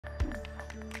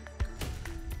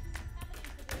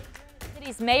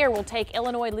City's mayor will take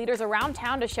Illinois leaders around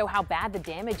town to show how bad the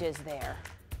damage is there.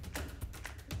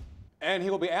 And he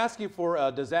will be asking for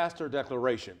a disaster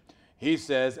declaration. He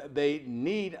says they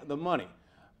need the money.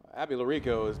 Abby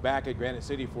Larico is back at Granite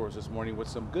City for us this morning with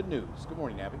some good news. Good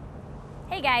morning, Abby.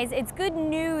 Hey guys, it's good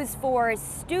news for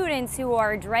students who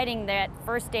are dreading that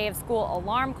first day of school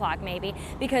alarm clock maybe,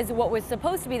 because what was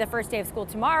supposed to be the first day of school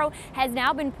tomorrow has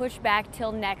now been pushed back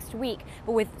till next week.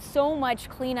 But with so much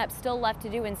cleanup still left to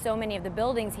do in so many of the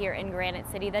buildings here in Granite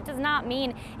City, that does not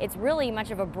mean it's really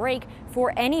much of a break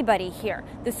for anybody here.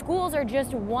 The schools are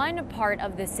just one part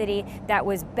of the city that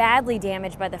was badly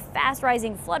damaged by the fast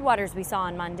rising floodwaters we saw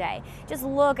on Monday. Just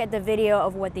look at the video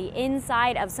of what the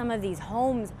inside of some of these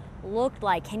homes looked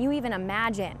like. Can you even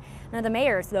imagine? Now, the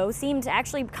mayors, though, seemed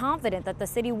actually confident that the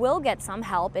city will get some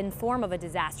help in form of a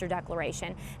disaster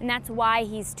declaration, and that's why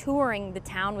he's touring the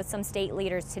town with some state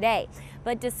leaders today.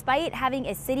 But despite having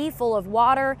a city full of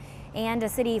water and a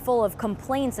city full of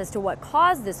complaints as to what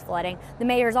caused this flooding, the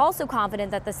mayor is also confident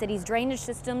that the city's drainage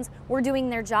systems were doing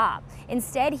their job.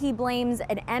 Instead, he blames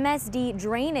an MSD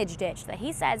drainage ditch that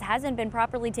he says hasn't been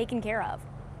properly taken care of.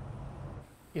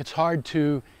 It's hard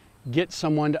to get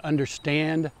someone to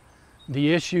understand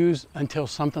the issues until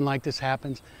something like this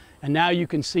happens. And now you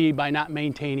can see by not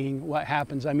maintaining what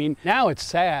happens. I mean, now it's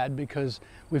sad because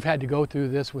we've had to go through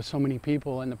this with so many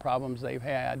people and the problems they've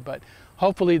had, but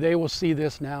hopefully they will see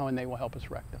this now and they will help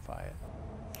us rectify it.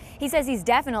 He says he's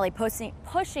definitely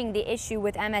pushing the issue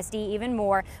with MSD even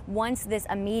more once this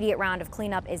immediate round of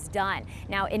cleanup is done.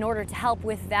 Now, in order to help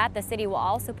with that, the city will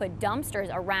also put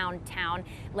dumpsters around town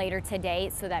later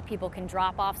today so that people can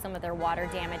drop off some of their water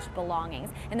damaged belongings.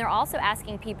 And they're also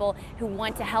asking people who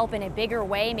want to help in a bigger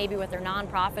way, maybe with their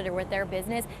nonprofit or with their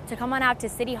business, to come on out to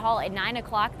City Hall at 9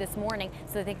 o'clock this morning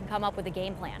so that they can come up with a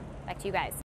game plan. Back to you guys.